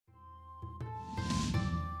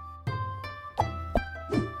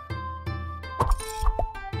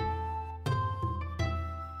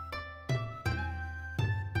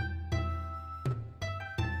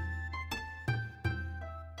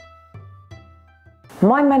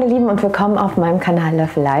Moin meine Lieben und willkommen auf meinem Kanal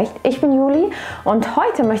Löffel leicht. Ich bin Juli und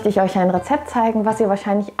heute möchte ich euch ein Rezept zeigen, was ihr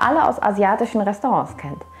wahrscheinlich alle aus asiatischen Restaurants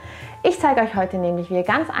kennt. Ich zeige euch heute nämlich, wie ihr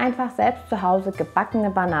ganz einfach selbst zu Hause gebackene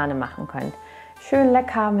Banane machen könnt. Schön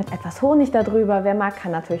lecker mit etwas Honig darüber. Wer mag,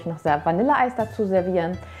 kann natürlich noch Vanilleeis dazu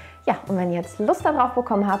servieren. Ja, und wenn ihr jetzt Lust darauf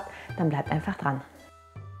bekommen habt, dann bleibt einfach dran.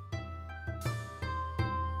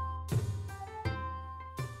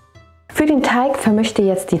 Für den Teig vermischt ihr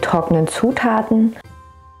jetzt die trockenen Zutaten.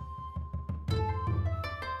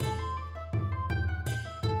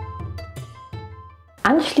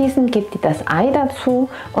 Anschließend gebt ihr das Ei dazu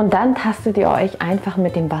und dann tastet ihr euch einfach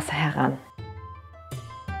mit dem Wasser heran.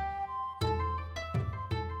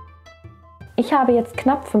 Ich habe jetzt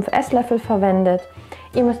knapp 5 Esslöffel verwendet.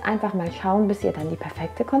 Ihr müsst einfach mal schauen, bis ihr dann die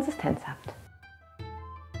perfekte Konsistenz habt.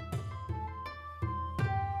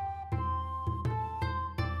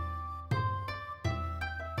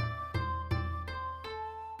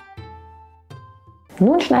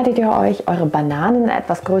 Nun schneidet ihr euch eure Bananen in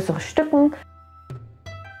etwas größere Stücken.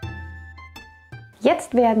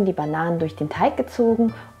 Jetzt werden die Bananen durch den Teig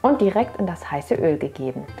gezogen und direkt in das heiße Öl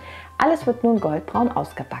gegeben. Alles wird nun goldbraun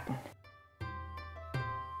ausgebacken.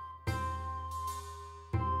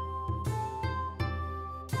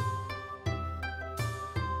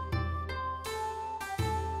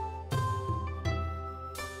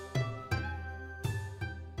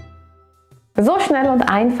 So schnell und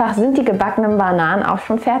einfach sind die gebackenen Bananen auch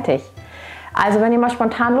schon fertig. Also wenn ihr mal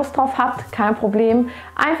spontan Lust drauf habt, kein Problem.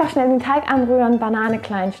 Einfach schnell den Teig anrühren, Banane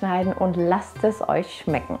klein schneiden und lasst es euch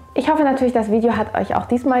schmecken. Ich hoffe natürlich, das Video hat euch auch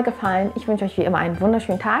diesmal gefallen. Ich wünsche euch wie immer einen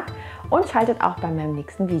wunderschönen Tag und schaltet auch bei meinem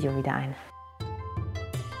nächsten Video wieder ein.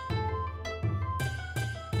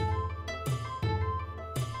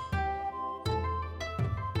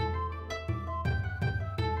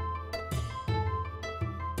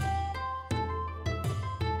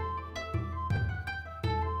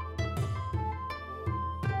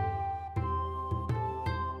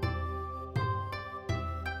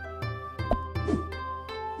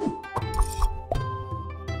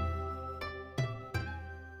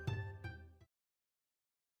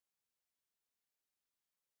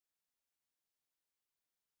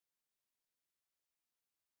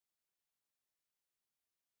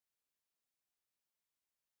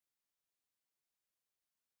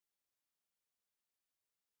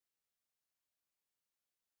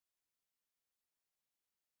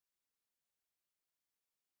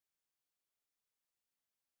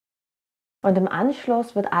 Und im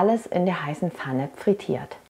Anschluss wird alles in der heißen Pfanne frittiert.